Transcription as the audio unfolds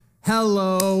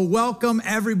Hello, welcome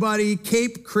everybody,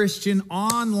 Cape Christian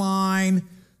Online.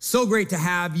 So great to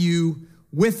have you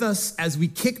with us as we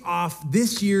kick off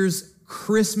this year's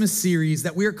Christmas series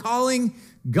that we are calling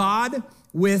God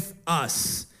with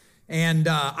Us. And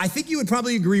I think you would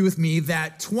probably agree with me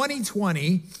that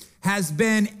 2020 has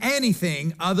been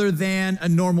anything other than a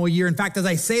normal year. In fact, as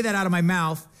I say that out of my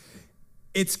mouth,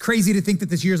 it's crazy to think that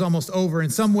this year's almost over. In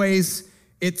some ways,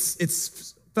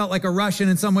 it's felt like a rush,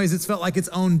 and in some ways, it's felt like its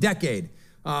own decade.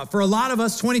 For a lot of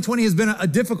us, 2020 has been a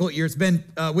difficult year. It's been,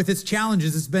 with its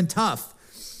challenges, it's been tough.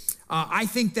 I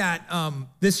think that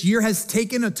this year has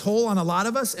taken a toll on a lot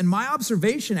of us, and my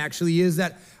observation actually is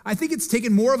that I think it's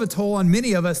taken more of a toll on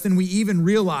many of us than we even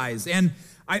realize. And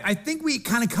I think we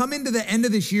kind of come into the end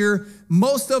of this year,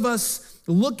 most of us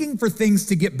looking for things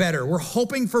to get better. We're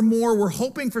hoping for more. We're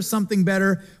hoping for something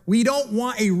better. We don't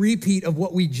want a repeat of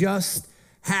what we just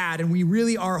had, and we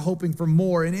really are hoping for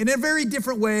more. And in a very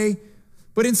different way,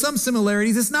 but in some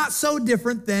similarities, it's not so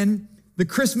different than the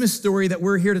Christmas story that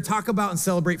we're here to talk about and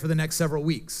celebrate for the next several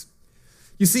weeks.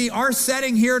 You see, our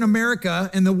setting here in America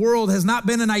and the world has not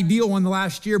been an ideal one the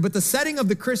last year, but the setting of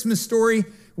the Christmas story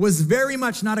was very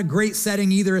much not a great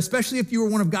setting either, especially if you were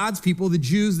one of God's people, the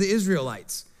Jews, the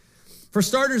Israelites. For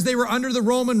starters, they were under the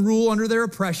Roman rule, under their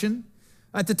oppression.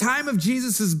 At the time of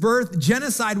Jesus' birth,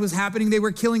 genocide was happening. They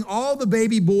were killing all the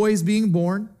baby boys being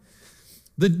born.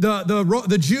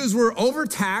 The Jews were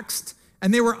overtaxed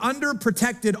and they were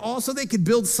underprotected. Also, they could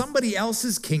build somebody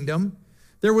else's kingdom.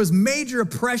 There was major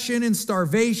oppression and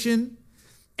starvation.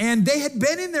 And they had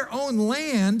been in their own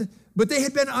land, but they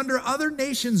had been under other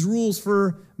nations' rules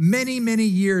for many, many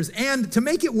years. And to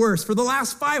make it worse, for the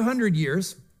last 500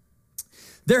 years,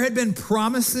 there had been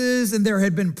promises and there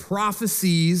had been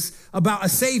prophecies about a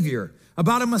Savior,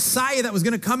 about a Messiah that was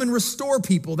going to come and restore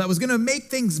people, that was going to make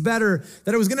things better,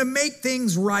 that it was going to make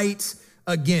things right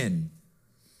again.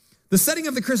 The setting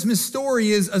of the Christmas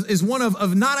story is one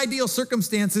of not ideal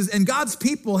circumstances, and God's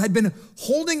people had been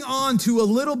holding on to a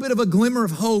little bit of a glimmer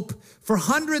of hope for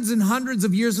hundreds and hundreds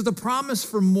of years with a promise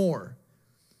for more.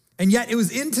 And yet it was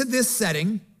into this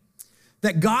setting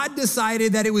that God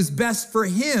decided that it was best for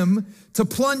him to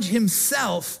plunge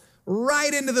himself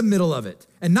right into the middle of it.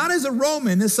 And not as a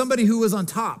Roman, as somebody who was on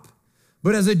top,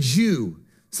 but as a Jew,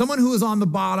 someone who was on the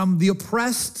bottom, the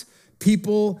oppressed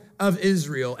people of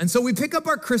Israel. And so we pick up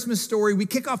our Christmas story. We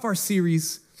kick off our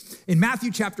series in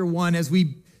Matthew chapter 1 as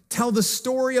we tell the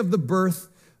story of the birth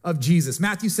of Jesus.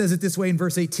 Matthew says it this way in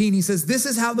verse 18. He says, "This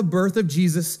is how the birth of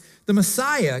Jesus, the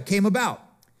Messiah, came about.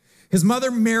 His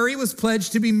mother Mary was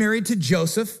pledged to be married to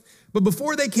Joseph, but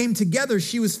before they came together,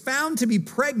 she was found to be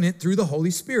pregnant through the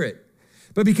Holy Spirit.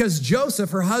 But because Joseph,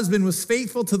 her husband, was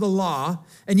faithful to the law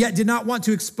and yet did not want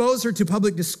to expose her to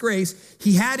public disgrace,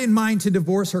 he had in mind to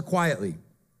divorce her quietly.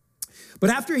 But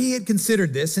after he had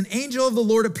considered this, an angel of the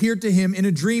Lord appeared to him in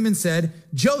a dream and said,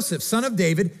 'Joseph, son of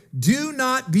David, do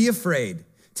not be afraid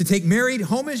to take Mary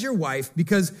home as your wife,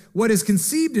 because what is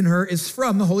conceived in her is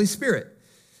from the Holy Spirit.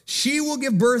 She will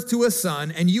give birth to a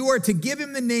son, and you are to give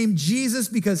him the name Jesus,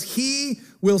 because he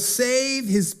will save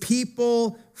his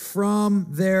people from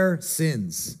their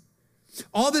sins.'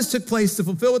 All this took place to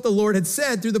fulfill what the Lord had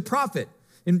said through the prophet.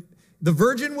 And the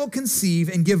virgin will conceive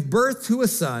and give birth to a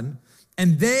son,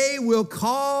 and they will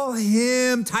call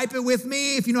him," type it with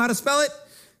me if you know how to spell it,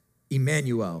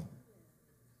 "Emmanuel."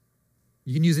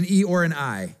 You can use an E or an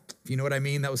I. If you know what I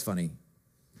mean, that was funny.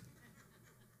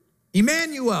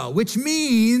 Emmanuel, which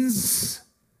means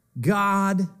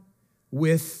God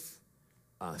with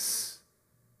us.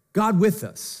 God with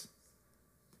us.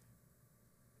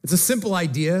 It's a simple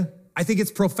idea. I think it's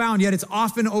profound, yet it's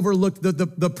often overlooked,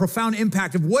 the profound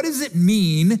impact of what does it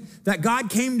mean that God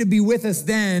came to be with us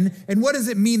then, and what does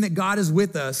it mean that God is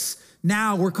with us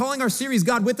now? We're calling our series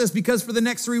God with Us because for the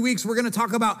next 3 weeks, we're going to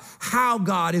talk about how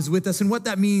God is with us and what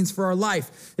that means for our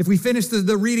life. If we finish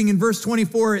the reading in verse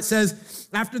 24, it says,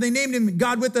 after they named him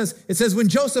God with Us, it says, when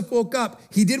Joseph woke up,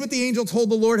 he did what the angel told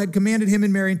the Lord had commanded him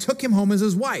and Mary and took him home as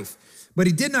his wife. But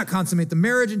he did not consummate the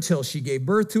marriage until she gave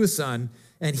birth to a son,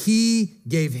 and he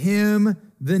gave him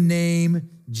the name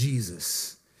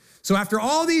Jesus. So after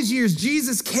all these years,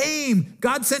 Jesus came.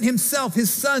 God sent himself,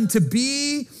 his son, to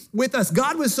be with us.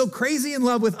 God was so crazy in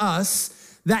love with us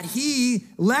that he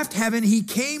left heaven. He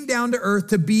came down to earth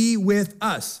to be with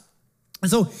us. And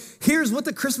so here's what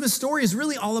the Christmas story is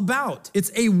really all about.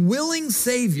 It's a willing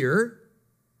Savior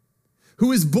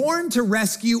who is born to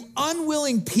rescue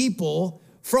unwilling people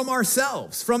from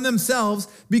ourselves, from themselves,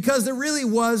 because there really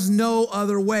was no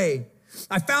other way.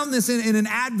 I found this in an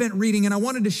Advent reading, and I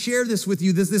wanted to share this with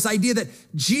you, this idea that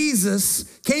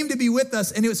Jesus came to be with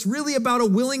us, and it's really about a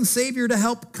willing Savior to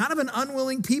help kind of an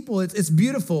unwilling people. It's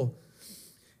beautiful.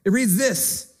 It reads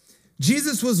this: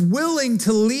 Jesus was willing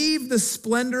to leave the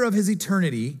splendor of his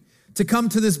eternity to come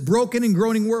to this broken and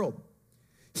groaning world.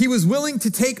 He was willing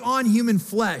to take on human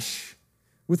flesh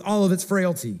with all of its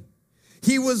frailty.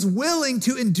 He was willing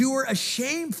to endure a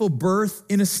shameful birth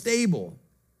in a stable.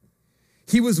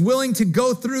 He was willing to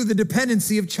go through the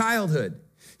dependency of childhood.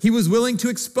 He was willing to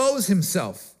expose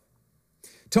himself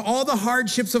to all the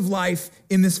hardships of life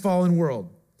in this fallen world.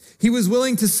 He was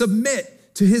willing to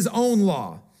submit to his own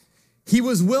law. He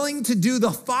was willing to do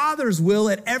the Father's will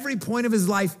at every point of his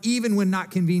life, even when not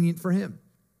convenient for him.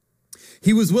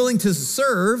 He was willing to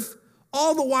serve,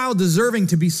 all the while deserving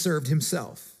to be served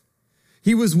himself.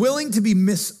 He was willing to be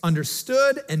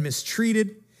misunderstood and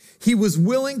mistreated. He was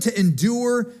willing to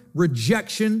endure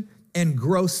rejection and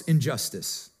gross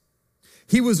injustice.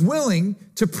 He was willing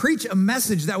to preach a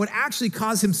message that would actually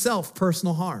cause himself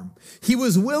personal harm. He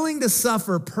was willing to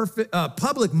suffer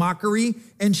public mockery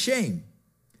and shame.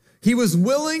 He was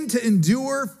willing to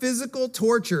endure physical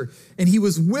torture, and he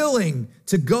was willing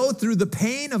to go through the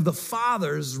pain of the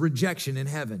Father's rejection in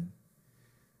heaven.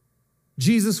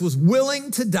 Jesus was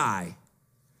willing to die,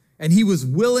 and he was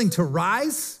willing to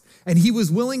rise, and he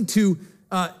was willing to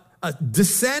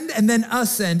descend and then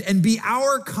ascend and be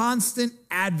our constant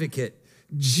advocate.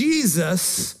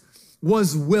 Jesus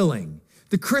was willing.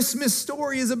 The Christmas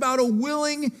story is about a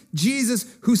willing Jesus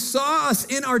who saw us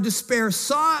in our despair,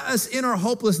 saw us in our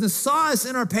hopelessness, saw us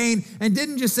in our pain, and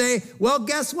didn't just say, well,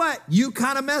 guess what? You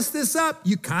kind of messed this up.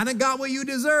 You kind of got what you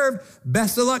deserved.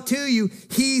 Best of luck to you.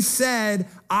 He said,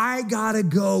 I gotta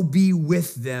go be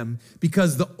with them,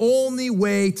 because the only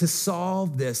way to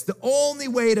solve this, the only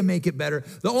way to make it better,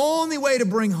 the only way to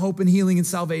bring hope and healing and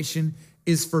salvation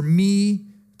is for me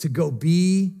to go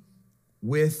be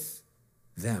with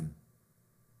them.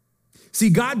 See,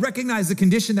 God recognized the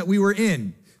condition that we were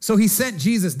in, so he sent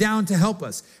Jesus down to help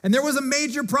us. And there was a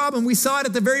major problem. We saw it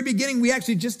at the very beginning. We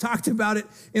actually just talked about it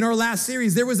in our last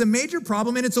series. There was a major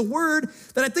problem, and it's a word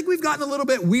that I think we've gotten a little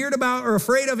bit weird about or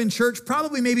afraid of in church,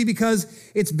 probably maybe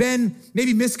because it's been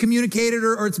maybe miscommunicated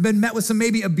or it's been met with some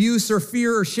maybe abuse or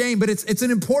fear or shame, but it's an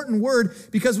important word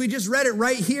because we just read it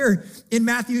right here in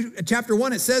Matthew chapter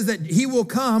 1. It says that he will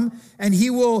come and he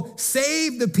will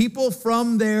save the people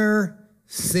from their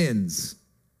sins.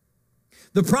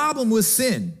 The problem was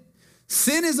sin.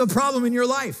 Sin is a problem in your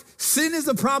life. Sin is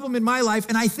a problem in my life.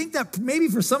 And I think that maybe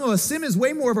for some of us, sin is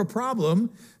way more of a problem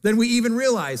than we even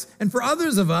realize. And for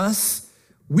others of us,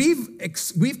 we've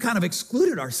kind of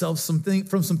excluded ourselves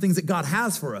from some things that God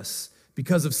has for us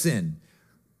because of sin.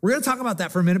 We're going to talk about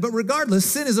that for a minute, but regardless,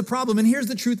 sin is a problem. And here's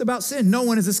the truth about sin. No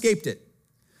one has escaped it.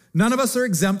 None of us are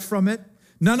exempt from it.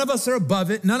 None of us are above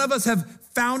it. None of us have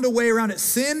found a way around it.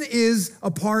 Sin is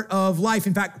a part of life.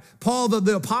 In fact, Paul,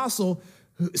 the apostle,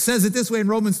 says it this way in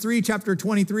Romans 3, chapter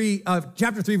 3,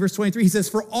 verse 23. He says,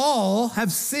 for all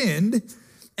have sinned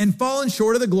and fallen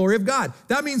short of the glory of God.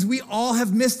 That means we all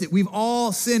have missed it. We've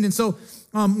all sinned. And so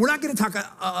we're not going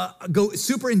to go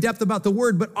super in depth about the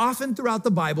word, but often throughout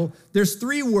the Bible, there's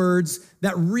three words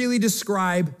that really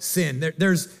describe sin.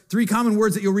 There's three common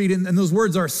words that you'll read, and those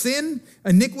words are sin,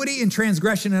 iniquity, and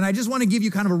transgression. And I just want to give you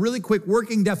kind of a really quick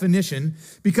working definition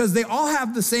because they all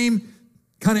have the same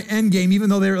kind of end game, even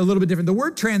though they're a little bit different. The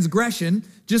word transgression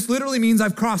just literally means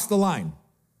I've crossed the line.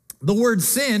 The word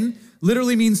sin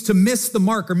literally means to miss the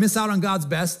mark or miss out on God's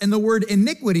best. And the word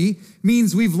iniquity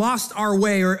means we've lost our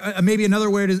way, or maybe another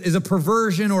word is a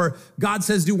perversion, or God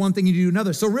says do one thing, you do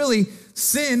another. So really,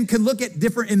 sin can look at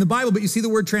different in the Bible, but you see the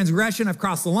word transgression, I've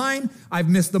crossed the line, I've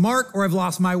missed the mark, or I've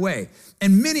lost my way.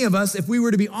 And many of us, if we were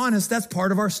to be honest, that's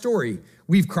part of our story.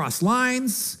 We've crossed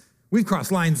lines. We've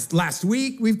crossed lines last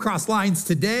week. We've crossed lines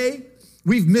today.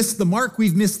 We've missed the mark.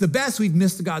 We've missed the best. We've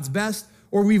missed God's best.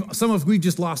 Or we've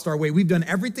just lost our way. We've done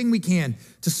everything we can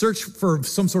to search for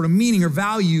some sort of meaning or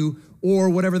value or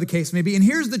whatever the case may be. And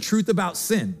here's the truth about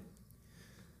sin.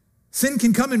 Sin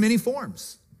can come in many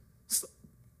forms.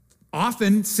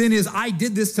 Often sin is, I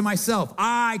did this to myself.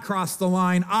 I crossed the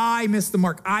line. I missed the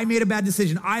mark. I made a bad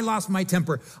decision. I lost my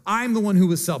temper. I'm the one who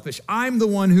was selfish. I'm the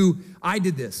one who, I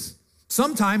did this.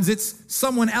 Sometimes it's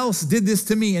someone else did this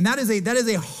to me. And that is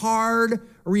a hard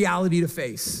reality to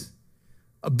face.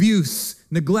 Abuse,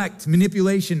 neglect,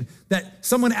 manipulation, that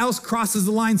someone else crosses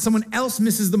the line, someone else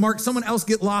misses the mark, someone else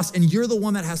get lost, and you're the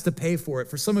one that has to pay for it.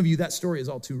 For some of you, that story is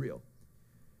all too real.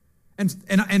 And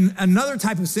another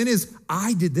type of sin is,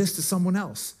 I did this to someone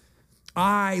else.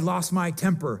 I lost my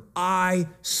temper. I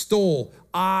stole.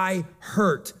 I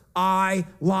hurt. I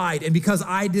lied. And because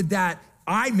I did that,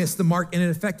 I missed the mark and it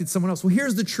affected someone else. Well,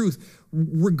 here's the truth.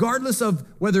 Regardless of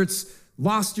whether it's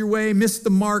lost your way, missed the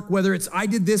mark, whether it's I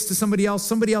did this to somebody else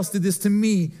did this to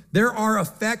me, there are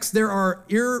effects, there are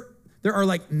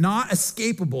like not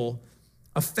escapable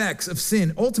effects of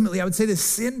sin. Ultimately, I would say that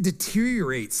sin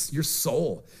deteriorates your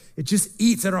soul. It just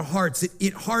eats at our hearts.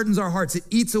 It hardens our hearts. It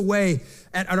eats away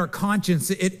at our conscience.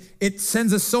 It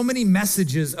sends us so many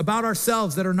messages about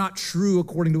ourselves that are not true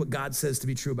according to what God says to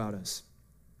be true about us.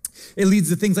 It leads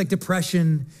to things like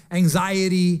depression,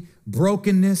 anxiety,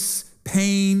 brokenness,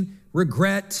 pain,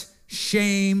 regret,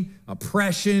 shame,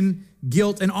 oppression,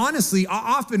 guilt. And honestly,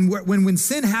 often when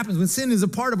sin happens, when sin is a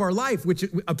part of our life, which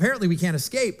apparently we can't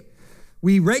escape,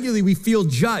 we regularly feel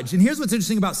judged. And here's what's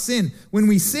interesting about sin. When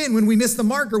we sin, when we miss the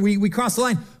mark or we cross the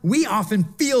line, we often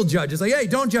feel judged. It's like, hey,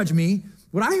 don't judge me.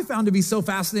 What I have found to be so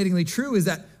fascinatingly true is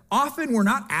that often we're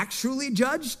not actually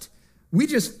judged. We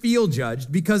just feel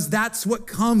judged because that's what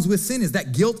comes with sin, is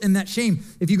that guilt and that shame.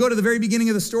 If you go to the very beginning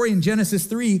of the story in Genesis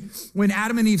 3, when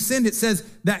Adam and Eve sinned, it says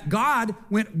that God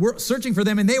went searching for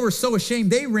them and they were so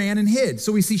ashamed, they ran and hid.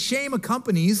 So we see shame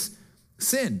accompanies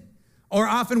sin. Or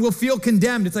often we'll feel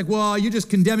condemned. It's like, well, you're just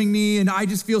condemning me and I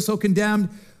just feel so condemned.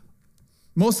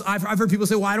 I've heard people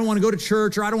say, well, I don't want to go to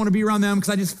church or I don't want to be around them because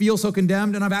I just feel so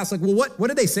condemned. And I've asked like, well, what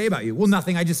did they say about you? Well,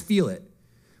 nothing, I just feel it.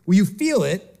 Well, you feel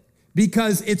it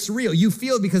because it's real. You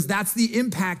feel it because that's the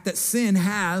impact that sin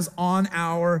has on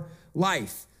our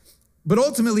life. But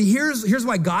ultimately, here's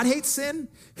why God hates sin.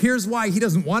 Here's why he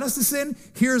doesn't want us to sin.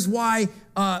 Here's why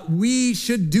we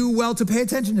should do well to pay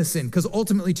attention to sin. Because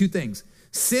ultimately, two things.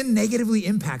 Sin negatively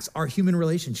impacts our human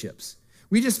relationships.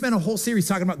 We just spent a whole series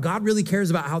talking about God really cares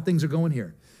about how things are going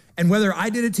here. And whether I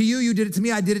did it to you, you did it to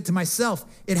me, I did it to myself,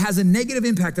 it has a negative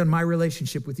impact on my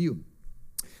relationship with you.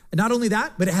 And not only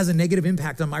that, but it has a negative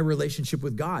impact on my relationship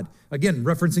with God. Again,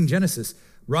 referencing Genesis,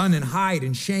 run and hide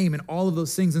and shame and all of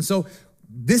those things. And so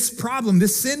this problem,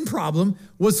 this sin problem,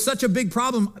 was such a big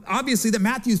problem, obviously, that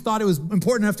Matthew thought it was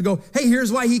important enough to go, hey,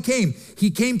 here's why he came.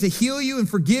 He came to heal you and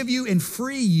forgive you and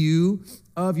free you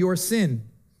of your sin.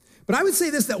 But I would say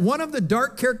this, that one of the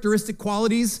dark characteristic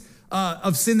qualities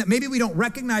of sin that maybe we don't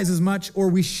recognize as much or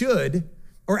we should,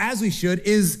 or as we should,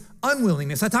 is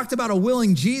unwillingness. I talked about a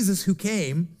willing Jesus who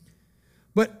came,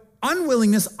 but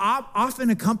unwillingness often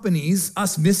accompanies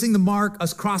us missing the mark,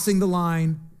 us crossing the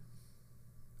line,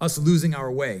 us losing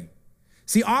our way.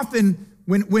 See, often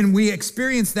when we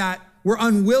experience that, we're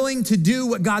unwilling to do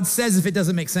what God says if it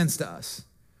doesn't make sense to us.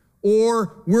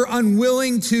 Or we're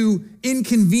unwilling to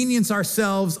inconvenience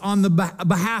ourselves on the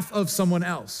behalf of someone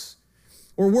else.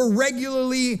 Or we're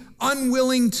regularly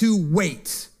unwilling to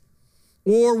wait.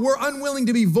 Or we're unwilling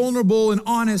to be vulnerable and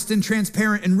honest and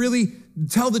transparent and really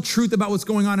tell the truth about what's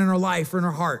going on in our life or in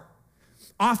our heart.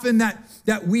 Often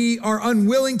that we are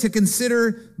unwilling to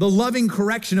consider the loving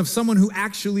correction of someone who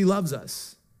actually loves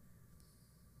us.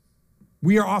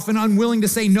 We are often unwilling to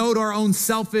say no to our own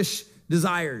selfish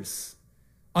desires.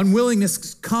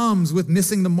 Unwillingness comes with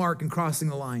missing the mark and crossing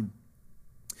the line.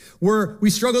 We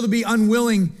struggle to be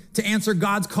unwilling to answer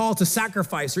God's call to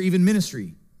sacrifice or even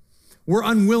ministry. We're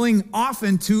unwilling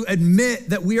often to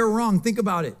admit that we are wrong. Think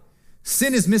about it.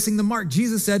 Sin is missing the mark.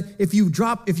 Jesus said, if you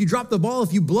drop the ball,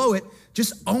 if you blow it,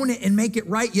 just own it and make it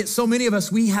right. Yet so many of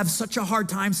us, we have such a hard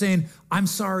time saying, I'm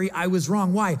sorry, I was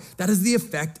wrong. Why? That is the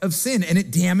effect of sin, and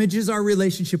it damages our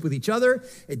relationship with each other.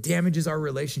 It damages our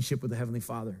relationship with the Heavenly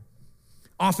Father.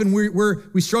 Often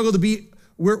we struggle to be,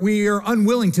 we are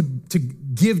unwilling to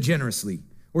give generously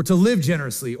or to live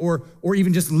generously or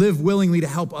even just live willingly to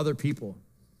help other people.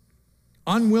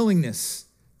 Unwillingness,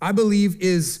 I believe,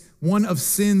 is one of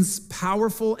sin's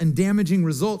powerful and damaging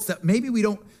results that maybe we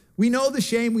know the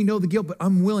shame, we know the guilt, but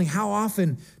unwilling. How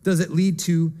often does it lead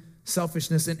to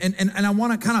selfishness? And I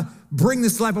want to kind of bring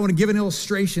this to life. I want to give an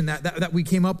illustration that we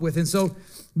came up with. And so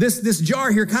this jar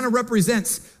here kind of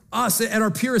represents us at our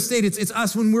purest state. It's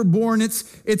us when we're born.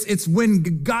 It's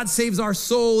when God saves our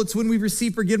soul. It's when we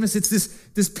receive forgiveness. It's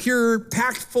this pure,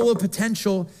 packed full of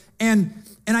potential. And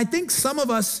I think some of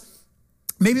us,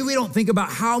 maybe we don't think about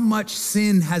how much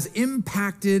sin has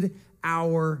impacted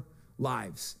our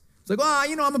lives. It's like, well,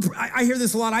 I hear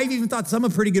this a lot. I've even thought I'm a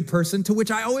pretty good person, to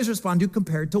which I always respond to,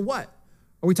 compared to what?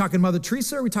 Are we talking Mother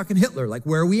Teresa? Or are we talking Hitler? Like,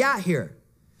 where are we at here?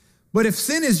 But if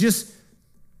sin is just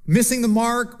missing the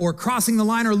mark or crossing the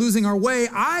line or losing our way,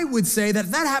 I would say that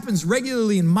if that happens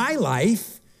regularly in my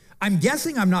life, I'm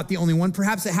guessing I'm not the only one.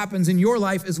 Perhaps it happens in your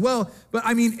life as well. But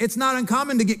I mean, it's not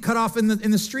uncommon to get cut off in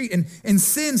the street, and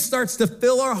sin starts to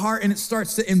fill our heart and it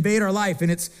starts to invade our life.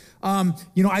 And it's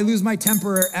I lose my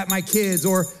temper at my kids,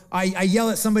 or I yell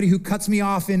at somebody who cuts me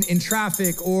off in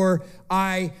traffic, or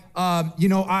I'm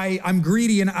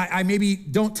greedy and I maybe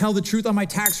don't tell the truth on my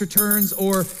tax returns,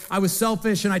 or I was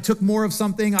selfish and I took more of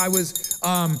something. I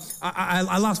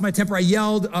lost my temper. I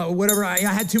yelled, whatever. I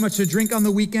had too much to drink on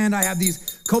the weekend. I have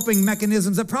these coping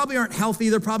mechanisms that probably aren't healthy.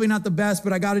 They're probably not the best,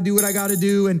 but I got to do what I got to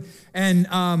do.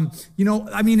 It's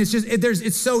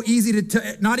so easy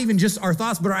to not even just our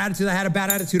thoughts, but our attitude. I had a bad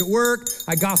attitude at work.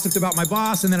 I gossiped about my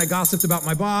boss, and then I gossiped about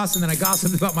my boss, and then I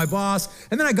gossiped about my boss,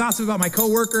 and then I gossiped about my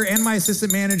coworker and my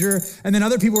assistant manager, and then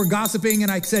other people were gossiping,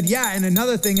 and I said, yeah, and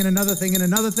another thing, and another thing, and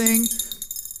another thing.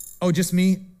 Oh, just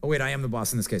me? Oh, wait, I am the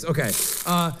boss in this case. Okay.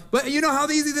 But you know how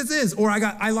easy this is. Or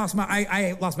I lost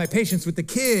my patience with the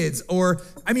kids. Or,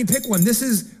 pick one. This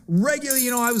is regularly,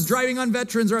 I was driving on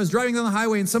Veterans, or I was driving on the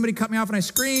highway and somebody cut me off and I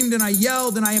screamed and I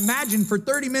yelled and I imagined for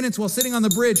 30 minutes while sitting on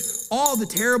the bridge all the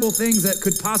terrible things that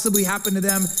could possibly happen to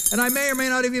them. And I may or may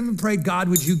not have even prayed, God,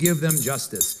 would you give them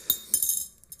justice?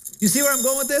 You see where I'm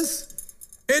going with this?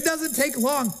 It doesn't take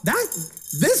long.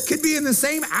 This could be in the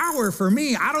same hour for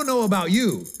me. I don't know about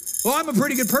you. Well, I'm a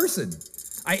pretty good person.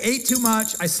 I ate too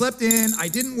much. I slept in. I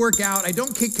didn't work out. I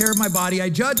don't take care of my body.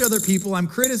 I judge other people. I'm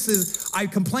criticized. I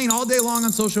complain all day long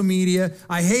on social media.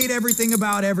 I hate everything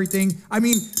about everything.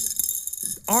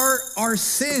 Our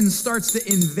sin starts to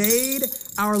invade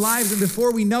our lives, and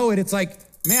before we know it, it's like,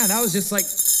 man, that was just like,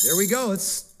 there we go.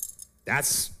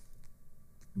 That's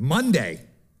Monday.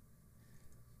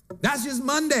 That's just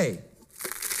Monday.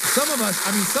 Some of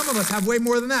us have way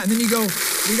more than that. And then you go,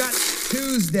 we got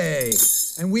Tuesday,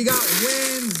 and we got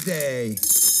Wednesday,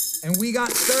 and we got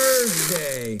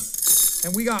Thursday,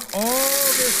 and we got all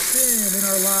this sin in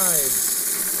our lives.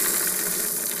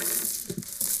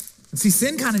 And see,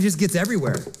 sin kind of just gets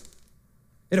everywhere.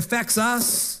 It affects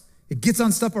us. It gets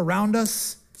on stuff around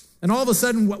us. And all of a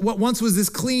sudden, what once was this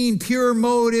clean, pure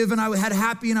motive, and I had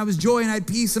happy, and I was joy, and I had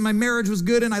peace, and my marriage was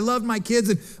good, and I loved my kids,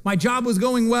 and my job was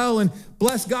going well, and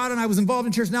bless God, and I was involved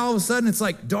in church. Now all of a sudden, it's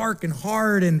like dark and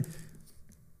hard. And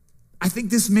I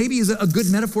think this maybe is a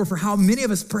good metaphor for how many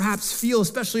of us perhaps feel,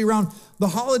 especially around the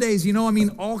holidays.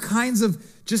 All kinds of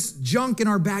just junk in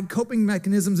our bad coping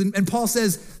mechanisms. And Paul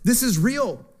says, this is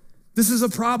real. This is a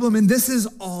problem, and this is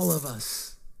all of us.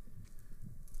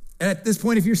 And at this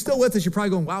point, if you're still with us, you're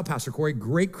probably going, wow, Pastor Corey,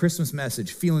 great Christmas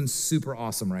message. Feeling super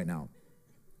awesome right now.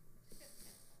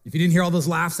 If you didn't hear all those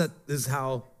laughs, that is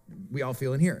how we all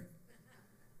feel in here.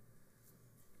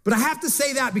 But I have to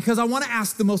say that because I want to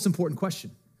ask the most important question.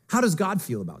 How does God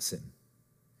feel about sin?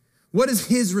 What is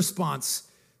his response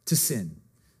to sin?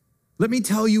 Let me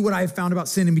tell you what I have found about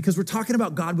sin. And because we're talking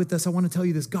about God with us, I want to tell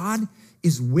you this. God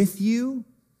is with you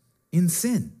in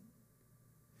sin.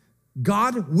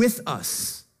 God with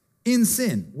us in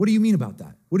sin. What do you mean about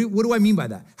that? What do I mean by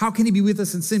that? How can he be with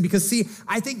us in sin? Because see,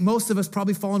 I think most of us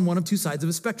probably fall on one of two sides of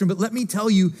a spectrum. But let me tell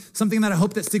you something that I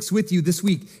hope that sticks with you this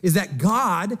week is that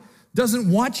God doesn't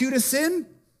want you to sin,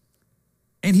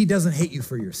 and he doesn't hate you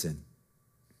for your sin.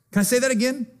 Can I say that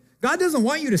again? God doesn't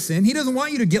want you to sin. He doesn't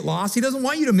want you to get lost. He doesn't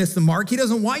want you to miss the mark. He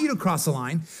doesn't want you to cross the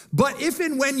line. But if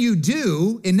and when you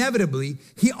do, inevitably,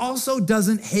 he also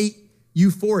doesn't hate you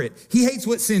for it. He hates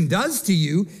what sin does to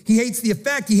you. He hates the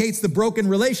effect. He hates the broken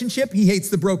relationship. He hates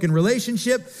the broken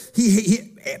relationship.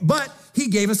 But he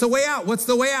gave us a way out. What's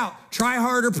the way out? Try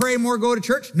harder, pray more, go to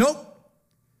church? Nope.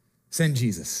 Send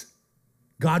Jesus.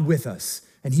 God with us.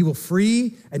 And he will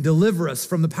free and deliver us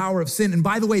from the power of sin. And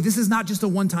by the way, this is not just a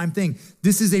one-time thing.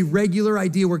 This is a regular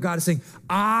idea where God is saying,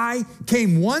 I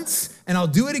came once and I'll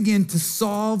do it again to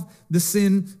solve the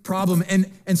sin problem.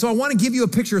 And so I want to give you a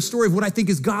picture, a story of what I think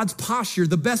is God's posture,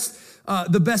 the best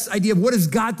idea of what does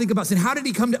God think about sin? How did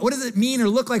he come to, what does it mean or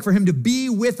look like for him to be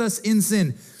with us in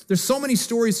sin? There's so many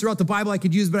stories throughout the Bible I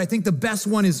could use, but I think the best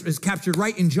one is captured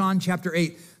right in John chapter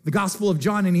 8, the Gospel of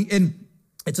John. And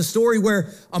it's a story where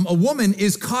a woman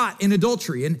is caught in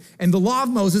adultery. And the law of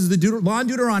Moses, the law in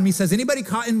Deuteronomy says anybody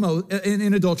caught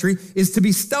in adultery is to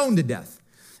be stoned to death.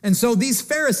 And so these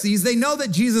Pharisees, they know that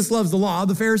Jesus loves the law.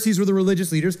 The Pharisees were the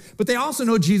religious leaders, but they also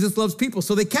know Jesus loves people.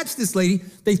 So they catch this lady,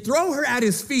 they throw her at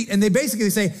his feet, and they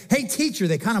basically say, hey, teacher.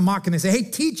 They kind of mock and they say, hey,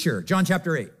 teacher, John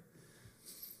chapter 8.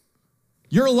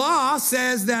 Your law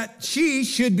says that she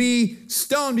should be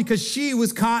stoned because she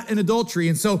was caught in adultery.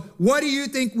 And so what do you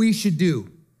think we should do?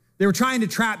 They were trying to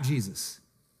trap Jesus.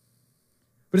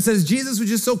 But it says Jesus was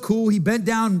just so cool. He bent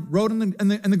down, wrote on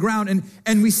the ground,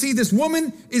 and we see this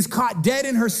woman is caught dead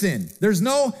in her sin.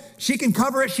 She can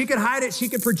cover it, she could hide it, she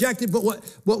could project it, but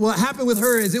what happened with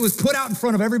her is it was put out in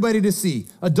front of everybody to see.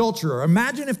 Adulterer.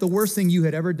 Imagine if the worst thing you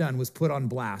had ever done was put on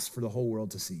blast for the whole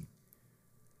world to see.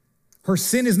 Her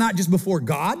sin is not just before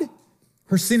God,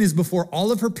 her sin is before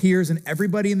all of her peers and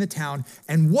everybody in the town.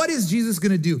 And what is Jesus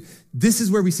gonna do? This is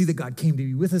where we see that God came to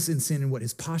be with us in sin and what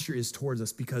his posture is towards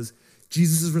us, because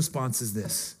Jesus' response is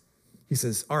this. He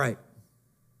says, all right,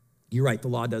 you're right, the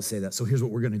law does say that, so here's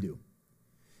what we're gonna do.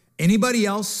 Anybody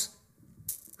else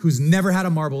who's never had a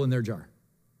marble in their jar,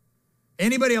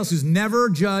 anybody else who's never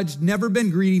judged, never been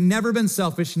greedy, never been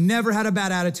selfish, never had a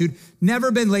bad attitude, never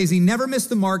been lazy, never missed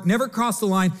the mark, never crossed the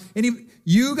line,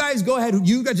 you guys go ahead,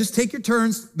 you guys just take your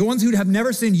turns. The ones who have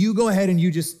never sinned, you go ahead and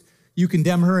you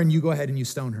condemn her and you go ahead and you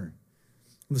stone her.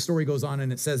 And the story goes on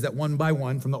and it says that one by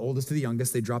one, from the oldest to the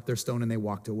youngest, they dropped their stone and they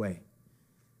walked away.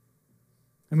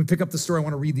 And we pick up the story. I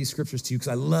want to read these scriptures to you because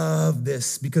I love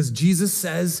this, because Jesus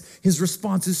says his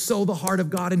response is so the heart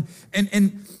of God.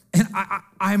 And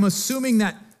I'm assuming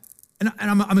that,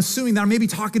 I'm assuming that I may be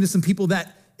talking to some people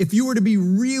that if you were to be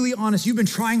really honest, you've been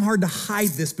trying hard to hide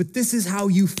this, but this is how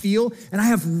you feel. And I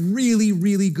have really,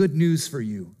 really good news for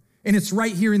you. And it's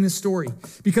right here in this story,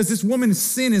 because this woman's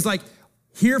sin is like,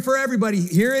 here for everybody.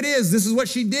 Here it is. This is what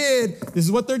she did. This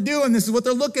is what they're doing. This is what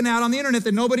they're looking at on the internet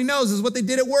that nobody knows. This is what they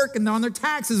did at work and on their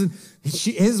taxes. And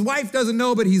his wife doesn't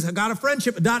know, but he's got a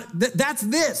friendship. That's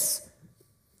this.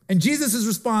 And Jesus'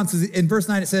 response is in verse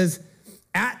 9, it says,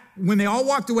 when they all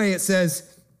walked away, it says,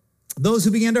 those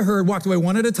who began to herd walked away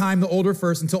one at a time, the older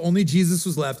first, until only Jesus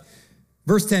was left.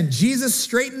 Verse 10, Jesus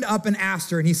straightened up and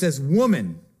asked her, and he says,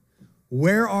 woman,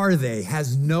 where are they?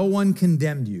 Has no one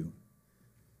condemned you?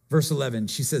 Verse 11,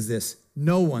 she says this,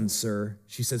 no one, sir.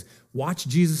 She says, watch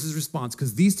Jesus' response,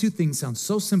 because these two things sound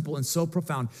so simple and so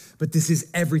profound, but this is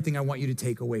everything I want you to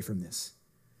take away from this.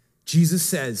 Jesus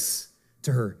says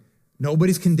to her,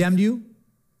 nobody's condemned you,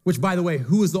 which, by the way,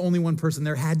 who was the only one person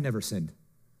there had never sinned?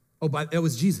 Oh, but that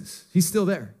was Jesus. He's still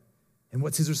there. And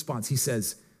what's his response? He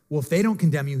says, well, if they don't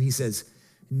condemn you, he says,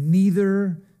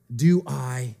 neither do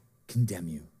I condemn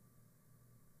you.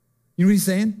 You know what he's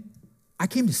saying? I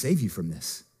came to save you from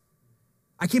this.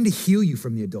 I came to heal you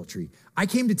from the adultery. I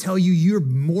came to tell you you're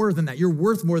more than that. You're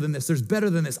worth more than this. There's better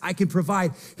than this. I can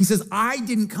provide. He says, I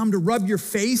didn't come to rub your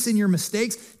face in your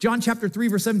mistakes. John chapter 3,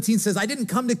 verse 17 says, I didn't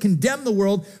come to condemn the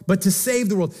world, but to save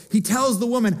the world. He tells the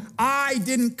woman, I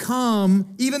didn't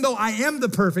come, even though I am the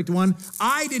perfect one,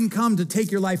 I didn't come to take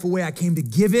your life away. I came to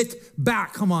give it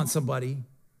back. Come on, somebody.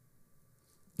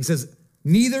 He says,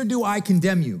 neither do I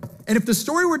condemn you. And if the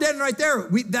story were dead right there,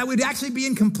 that would actually be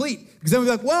incomplete. Because then we'd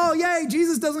be like, well, yay,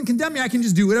 Jesus doesn't condemn me. I can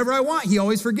just do whatever I want. He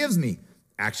always forgives me.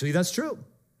 Actually, that's true.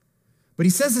 But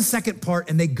he says the second part,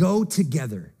 and they go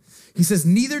together. He says,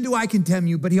 neither do I condemn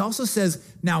you, but he also says,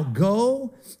 now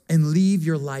go and leave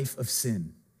your life of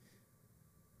sin.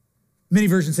 Many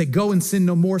versions say, go and sin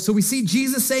no more. So we see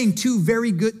Jesus saying two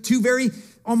very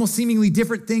almost seemingly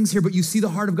different things here, but you see the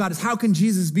heart of God is, how can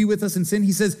Jesus be with us in sin?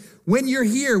 He says, when you're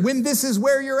here, when this is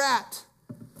where you're at,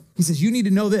 he says, you need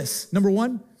to know this. Number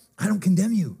one, I don't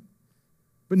condemn you.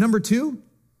 But number two,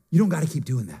 you don't got to keep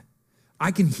doing that.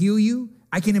 I can heal you.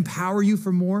 I can empower you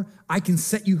for more. I can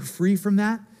set you free from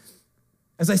that.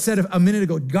 As I said a minute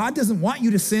ago, God doesn't want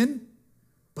you to sin,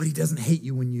 but he doesn't hate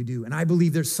you when you do. And I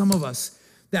believe there's some of us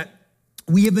that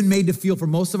we have been made to feel for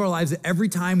most of our lives that every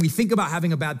time we think about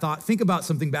having a bad thought, think about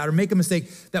something bad, or make a mistake,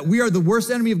 that we are the worst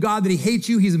enemy of God, that he hates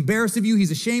you, he's embarrassed of you,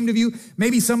 he's ashamed of you.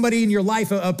 Maybe somebody in your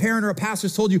life, a parent or a pastor,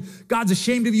 has told you, God's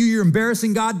ashamed of you, you're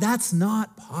embarrassing God. That's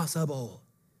not possible.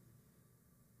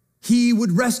 He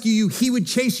would rescue you. He would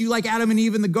chase you like Adam and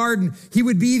Eve in the garden. He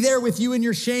would be there with you in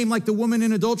your shame like the woman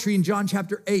in adultery in John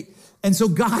chapter 8. And so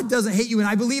God doesn't hate you. And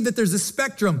I believe that there's a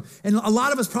spectrum. And a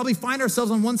lot of us probably find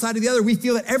ourselves on one side or the other. We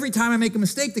feel that every time I make a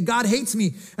mistake that God hates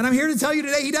me. And I'm here to tell you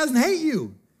today, he doesn't hate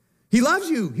you. He loves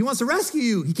you. He wants to rescue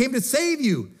you. He came to save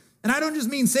you. And I don't just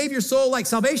mean save your soul like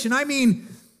salvation. I mean,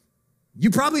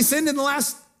 you probably sinned in the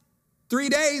last 3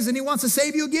 days and he wants to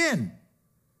save you again.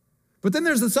 But then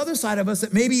there's this other side of us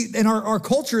that maybe, and our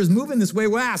culture is moving this way,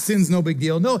 well, sin's no big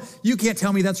deal. No, you can't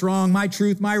tell me that's wrong. My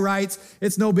truth, my rights,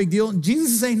 it's no big deal. And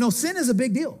Jesus is saying, no, sin is a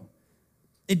big deal.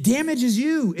 It damages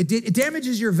you. It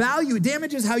damages your value. It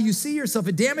damages how you see yourself.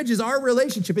 It damages our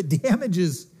relationship. It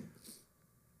damages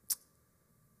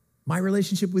my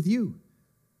relationship with you.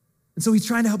 And so he's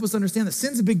trying to help us understand that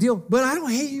sin's a big deal, but I don't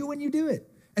hate you when you do it.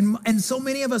 And so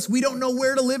many of us, we don't know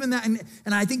where to live in that.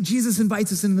 And I think Jesus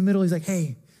invites us in the middle. He's like,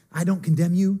 hey, I don't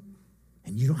condemn you,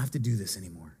 and you don't have to do this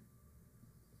anymore.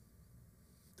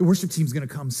 The worship team's gonna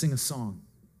come sing a song.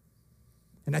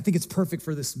 And I think it's perfect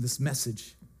for this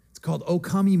message. It's called O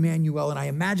Come Emmanuel, and I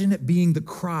imagine it being the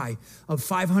cry of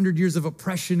 500 years of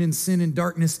oppression and sin and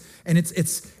darkness. And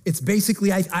it's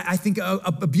basically, I think,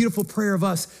 a beautiful prayer of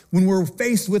us when we're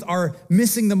faced with our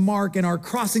missing the mark and our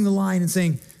crossing the line and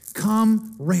saying,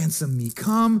 Come ransom me.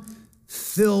 Come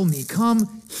fill me.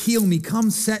 Come heal me. Come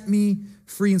set me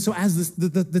free. And so as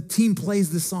the team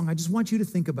plays this song, I just want you to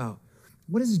think about,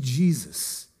 what is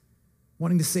Jesus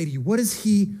wanting to say to you? What is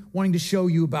he wanting to show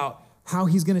you about how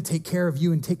he's going to take care of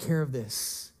you and take care of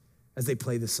this as they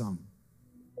play this song?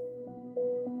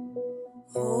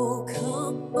 Oh,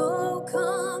 come,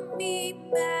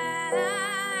 Emmanuel,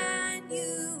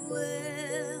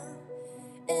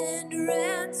 and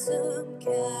ransom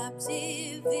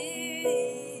captive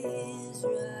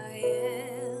Israel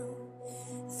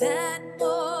that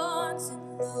mourns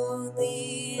in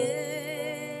lonely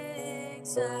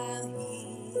exile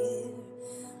here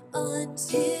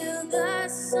until the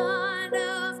Son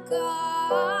of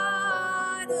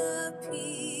God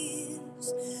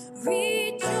appears.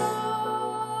 Rejoice,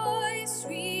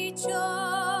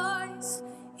 rejoice,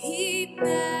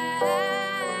 Emmanuel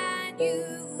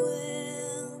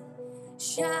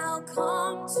shall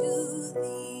come to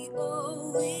thee,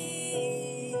 O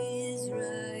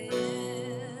Israel.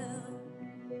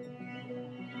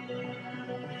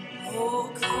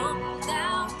 Oh, come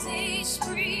thou day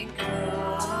spring,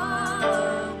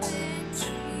 come and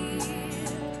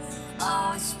cheer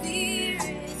our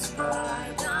spirits by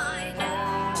thine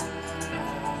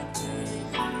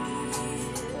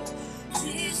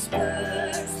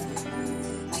disperse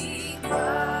through the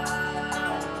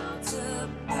crowds of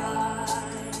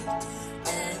pride,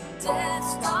 and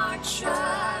death's dark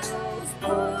shadows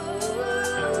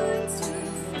put to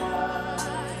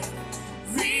flight.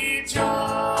 Rejoice,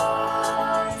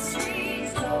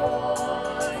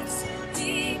 rejoice,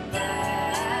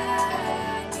 Emmanuel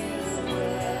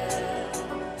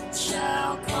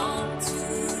shall come to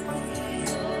thee,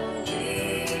 O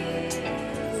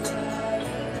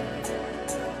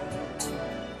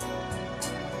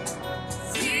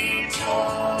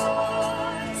Rejoice,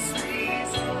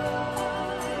 rejoice,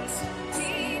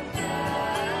 Emmanuel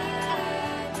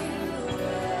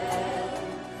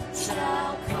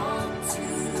shall come to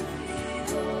thee,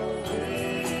 O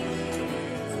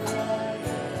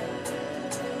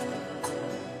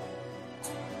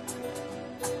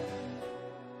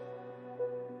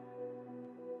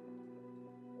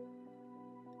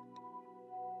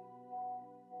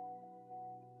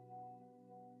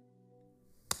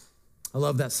I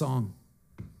love that song.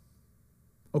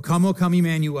 O come,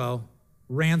 Emmanuel,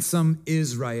 ransom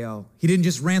Israel. He didn't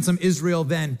just ransom Israel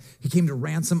then, he came to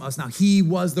ransom us now. He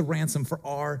was the ransom for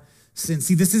our sins.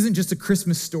 See, this isn't just a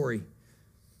Christmas story.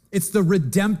 It's the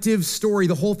redemptive story.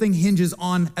 The whole thing hinges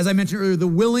on, as I mentioned earlier, the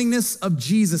willingness of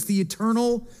Jesus, the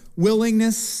eternal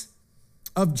willingness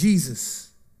of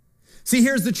Jesus. See,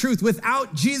 here's the truth.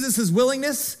 Without Jesus'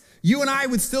 willingness, you and I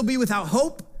would still be without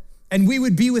hope, and we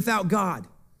would be without God.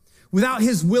 Without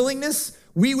his willingness,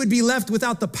 we would be left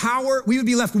without the power. We would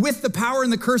be left with the power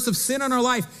and the curse of sin on our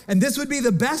life. And this would be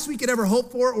the best we could ever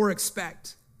hope for or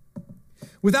expect.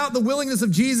 Without the willingness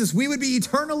of Jesus, we would be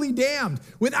eternally damned.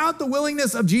 Without the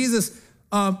willingness of Jesus,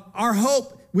 our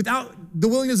hope, without the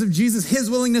willingness of Jesus, his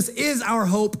willingness is our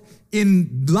hope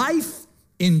in life,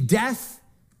 in death,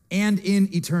 and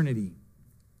in eternity.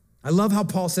 I love how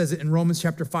Paul says it in Romans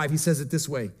chapter 5. He says it this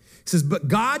way. He says, but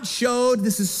God showed,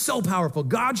 this is so powerful,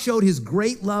 God showed his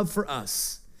great love for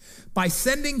us by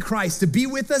sending Christ to be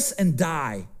with us and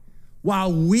die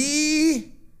while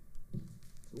we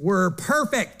were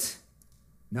perfect.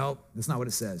 No, that's not what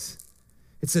it says.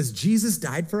 It says Jesus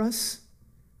died for us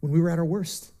when we were at our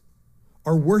worst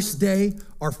day,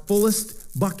 our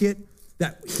fullest bucket,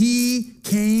 that he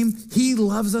came, he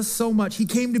loves us so much. He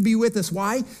came to be with us.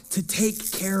 Why? To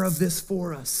take care of this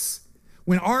for us.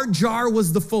 When our jar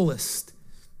was the fullest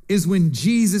is when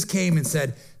Jesus came and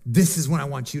said, this is when I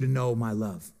want you to know my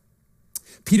love.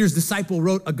 Peter's disciple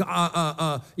wrote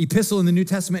a epistle in the New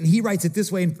Testament, and he writes it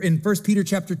this way in 1 Peter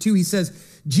chapter 2. He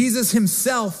says, Jesus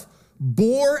himself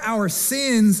bore our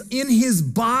sins in his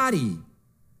body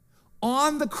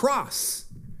on the cross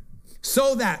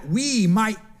so that we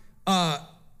might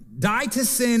die to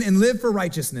sin and live for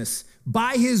righteousness.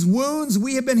 By his wounds,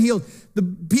 we have been healed.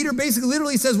 Peter basically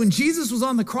literally says when Jesus was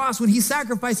on the cross, when he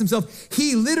sacrificed himself,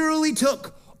 he literally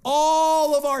took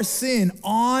all of our sin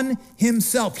on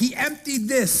himself. He emptied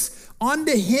this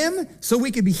onto him so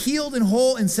we could be healed and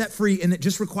whole and set free. And it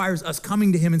just requires us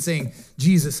coming to him and saying,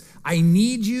 Jesus, I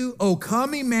need you. Oh,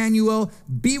 come, Emmanuel,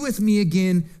 be with me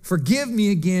again. Forgive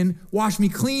me again. Wash me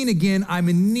clean again. I'm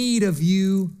in need of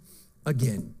you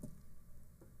again.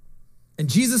 And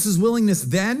Jesus' willingness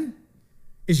then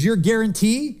is your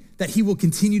guarantee that he will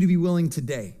continue to be willing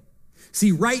today.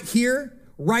 See, right here,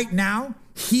 right now,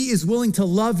 he is willing to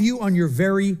love you on your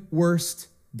very worst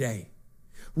day.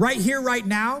 Right here, right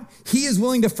now, he is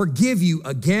willing to forgive you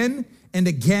again and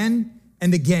again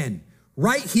and again.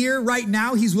 Right here, right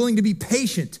now, he's willing to be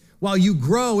patient while you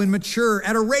grow and mature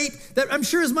at a rate that I'm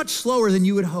sure is much slower than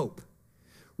you would hope.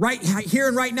 Right here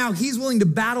and right now, he's willing to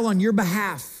battle on your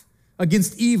behalf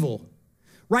against evil.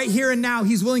 Right here and now,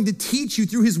 he's willing to teach you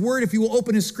through his word if you will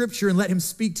open his scripture and let him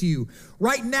speak to you.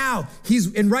 Right now,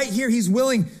 right here, he's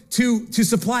willing to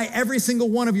supply every single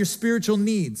one of your spiritual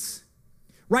needs.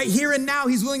 Right here and now,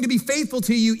 he's willing to be faithful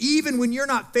to you even when you're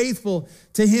not faithful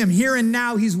to him. Here and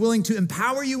now, he's willing to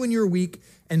empower you when you're weak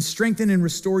and strengthen and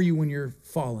restore you when you're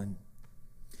fallen.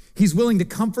 He's willing to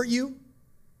comfort you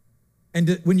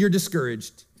when you're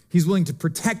discouraged. He's willing to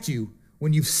protect you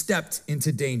when you've stepped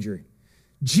into danger.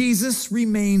 Jesus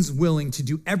remains willing to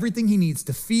do everything he needs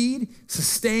to feed,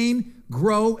 sustain,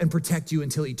 grow, and protect you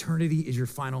until eternity is your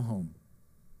final home.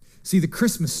 See, the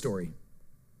Christmas story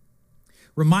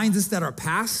reminds us that our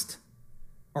past,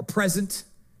 our present,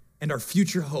 and our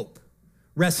future hope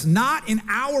rests not in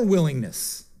our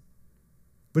willingness,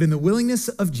 but in the willingness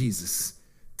of Jesus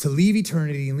to leave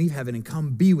eternity and leave heaven and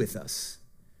come be with us.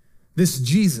 This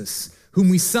Jesus, whom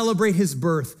we celebrate his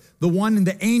birth, the one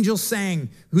the angels sang,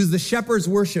 who's the shepherds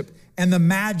worship, and the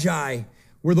magi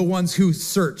were the ones who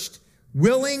searched.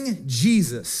 Willing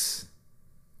Jesus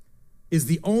is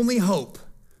the only hope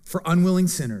for unwilling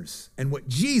sinners. And what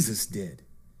Jesus did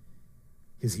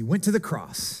is he went to the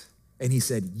cross and he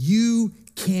said, you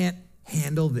can't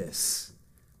handle this,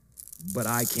 but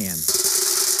I can.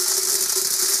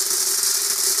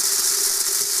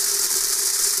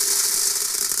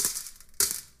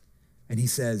 And he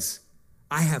says,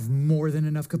 I have more than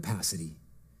enough capacity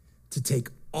to take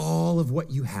all of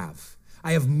what you have.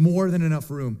 I have more than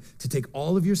enough room to take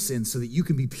all of your sins so that you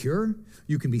can be pure,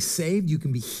 you can be saved, you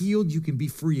can be healed, you can be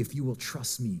free if you will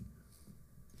trust me.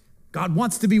 God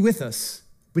wants to be with us,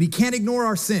 but he can't ignore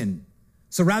our sin.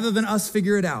 So rather than us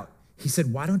figure it out, he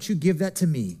said, why don't you give that to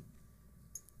me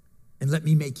and let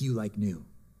me make you like new?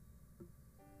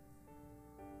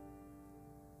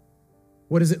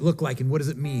 What does it look like and what does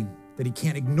it mean that he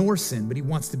can't ignore sin, but he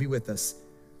wants to be with us?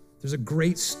 There's a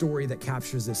great story that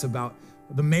captures this about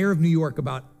the mayor of New York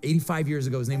about 85 years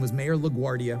ago. His name was Mayor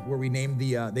LaGuardia, where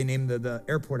they named the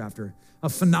airport after. A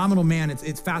phenomenal man.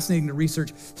 It's fascinating to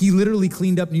research. He literally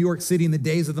cleaned up New York City in the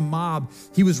days of the mob.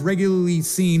 He was regularly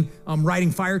seen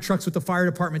riding fire trucks with the fire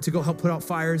department to go help put out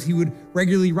fires. He would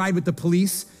regularly ride with the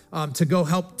police to go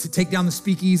help to take down the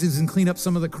speakeasies and clean up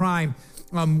some of the crime.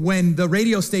 When the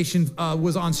radio station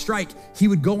was on strike, he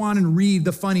would go on and read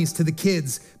the funnies to the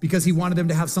kids because he wanted them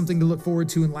to have something to look forward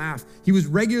to and laugh. He would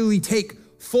regularly take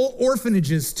full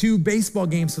orphanages to baseball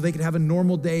games so they could have a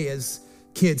normal day as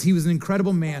kids. He was an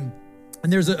incredible man.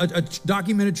 And there's a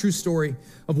documented true story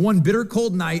of one bitter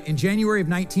cold night in January of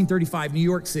 1935, New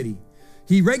York City.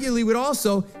 He regularly would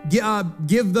also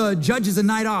give the judges a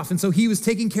night off. And so he was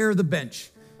taking care of the bench.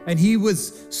 And he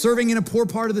was serving in a poor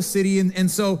part of the city.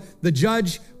 And so the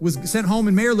judge was sent home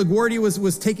and Mayor LaGuardia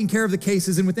was taking care of the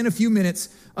cases. And within a few minutes,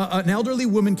 an elderly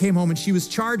woman came home and she was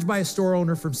charged by a store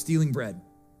owner for stealing bread.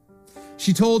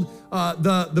 She told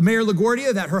the Mayor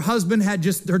LaGuardia that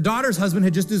her daughter's husband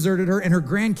had just deserted her and her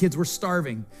grandkids were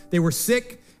starving. They were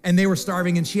sick and they were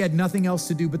starving and she had nothing else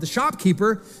to do. But the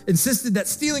shopkeeper insisted that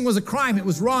stealing was a crime. It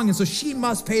was wrong. And so she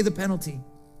must pay the penalty.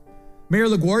 Mayor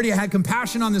LaGuardia had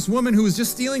compassion on this woman who was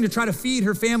just stealing to try to feed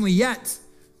her family, yet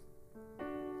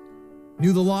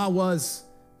knew the law was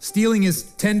stealing is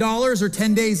 $10 or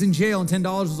 10 days in jail, and $10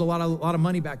 was a lot of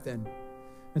money back then.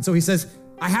 And so he says,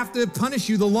 I have to punish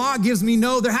you. The law gives me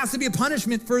there has to be a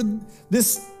punishment for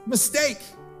this mistake.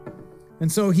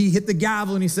 And so he hit the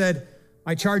gavel and he said,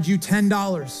 I charge you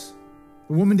 $10.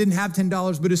 The woman didn't have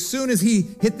 $10, but as soon as he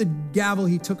hit the gavel,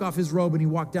 he took off his robe and he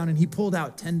walked down and he pulled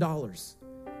out $10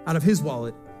 out of his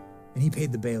wallet, and he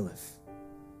paid the bailiff.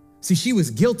 See, she was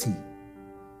guilty,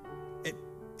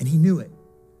 and he knew it,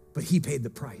 but he paid the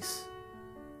price.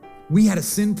 We had a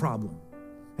sin problem,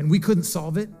 and we couldn't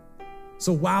solve it.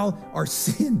 So while our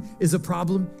sin is a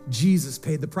problem, Jesus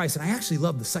paid the price. And I actually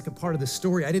love the second part of this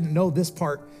story. I didn't know this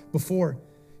part before.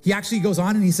 He actually goes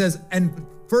on and he says, and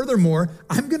furthermore,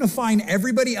 I'm gonna fine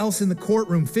everybody else in the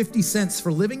courtroom 50 cents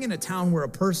for living in a town where a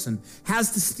person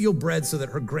has to steal bread so that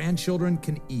her grandchildren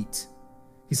can eat.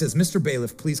 He says, Mr.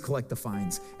 Bailiff, please collect the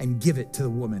fines and give it to the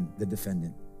woman, the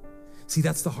defendant. See,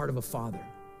 that's the heart of a father.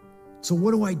 So what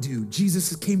do I do?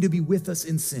 Jesus came to be with us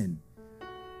in sin.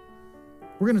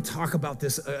 We're gonna talk about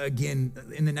this again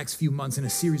in the next few months in a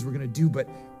series we're gonna do, but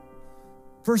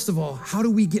first of all, how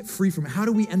do we get free from it? How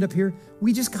do we end up here?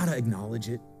 We just gotta acknowledge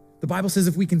it. The Bible says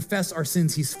if we confess our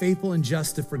sins, he's faithful and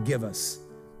just to forgive us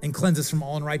and cleanse us from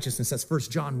all unrighteousness. That's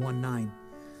 1 John 1:9.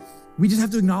 We just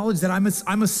have to acknowledge that I'm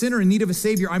a sinner in need of a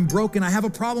Savior. I'm broken. I have a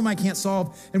problem I can't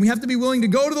solve. And we have to be willing to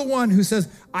go to the one who says,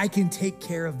 I can take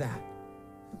care of that.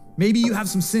 Maybe you have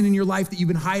some sin in your life that you've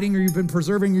been hiding or you've been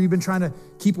preserving or you've been trying to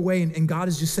keep away. And God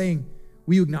is just saying,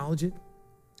 will you acknowledge it?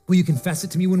 Will you confess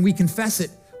it to me? When we confess it,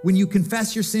 when you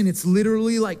confess your sin, it's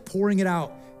literally like pouring it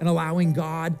out and allowing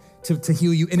God to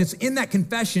heal you. And it's in that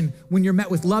confession when you're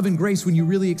met with love and grace, when you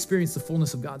really experience the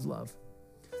fullness of God's love.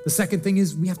 The second thing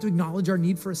is we have to acknowledge our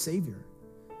need for a Savior.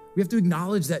 We have to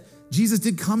acknowledge that Jesus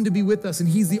did come to be with us and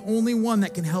he's the only one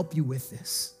that can help you with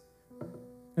this.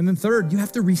 And then third, you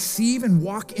have to receive and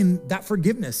walk in that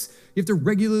forgiveness. You have to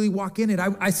regularly walk in it.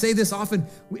 I say this often,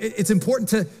 it's important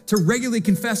to regularly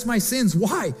confess my sins.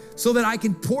 Why? So that I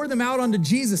can pour them out onto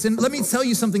Jesus. And let me tell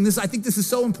you something, I think this is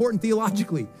so important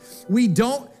theologically. We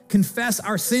don't confess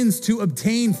our sins to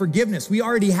obtain forgiveness. We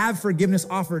already have forgiveness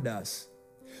offered to us.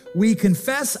 We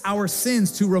confess our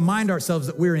sins to remind ourselves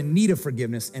that we're in need of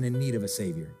forgiveness and in need of a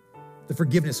Savior. The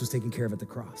forgiveness was taken care of at the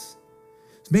cross.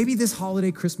 So maybe this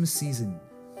holiday Christmas season,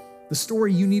 the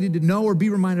story you needed to know or be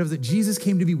reminded of that Jesus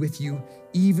came to be with you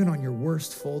even on your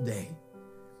worst full day.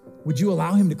 Would you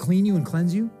allow him to clean you and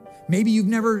cleanse you? Maybe you've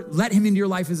never let him into your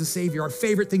life as a Savior. Our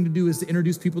favorite thing to do is to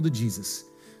introduce people to Jesus.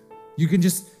 You can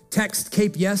just text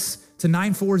CAPE YES to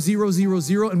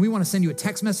 94000 and we want to send you a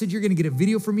text message. You're going to get a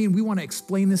video from me and we want to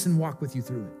explain this and walk with you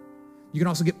through it. You can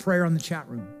also get prayer on the chat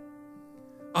room.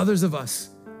 Others of us,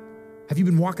 have you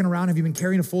been walking around? Have you been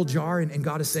carrying a full jar? And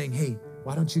God is saying, hey,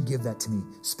 why don't you give that to me?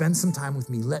 Spend some time with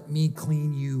me. Let me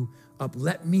clean you up.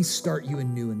 Let me start you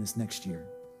anew in this next year.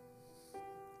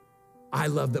 I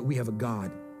love that we have a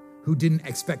God who didn't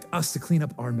expect us to clean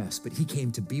up our mess, but he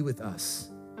came to be with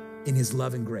us in his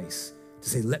love and grace to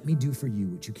say, let me do for you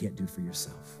what you can't do for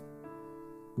yourself.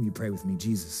 Will you pray with me?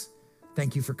 Jesus,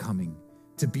 thank you for coming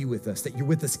to be with us, that you're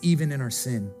with us even in our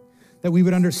sin, that we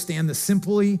would understand the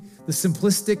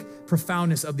simplistic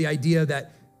profoundness of the idea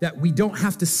that we don't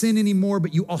have to sin anymore,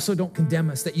 but you also don't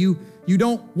condemn us, that you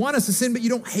don't want us to sin, but you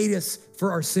don't hate us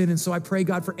for our sin. And so I pray,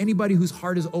 God, for anybody whose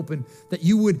heart is open, that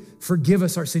you would forgive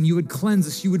us our sin, you would cleanse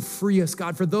us, you would free us,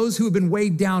 God. For those who have been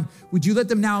weighed down, would you let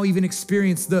them now even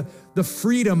experience the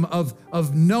freedom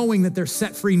of knowing that they're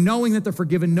set free, knowing that they're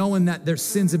forgiven, knowing that their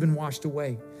sins have been washed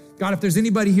away. God, if there's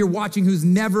anybody here watching who's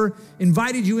never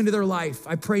invited you into their life,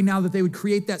 I pray now that they would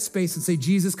create that space and say,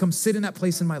 Jesus, come sit in that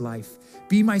place in my life.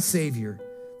 Be my Savior.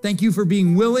 Thank you for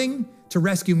being willing to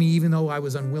rescue me, even though I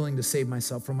was unwilling to save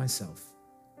myself from myself.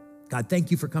 God, thank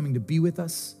you for coming to be with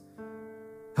us.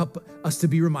 Help us to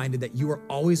be reminded that you are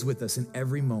always with us in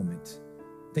every moment.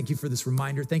 Thank you for this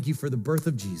reminder. Thank you for the birth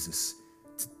of Jesus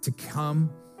to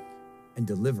come and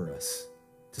deliver us,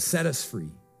 to set us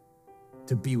free,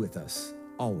 to be with us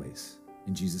always.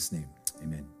 In Jesus' name,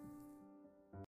 amen.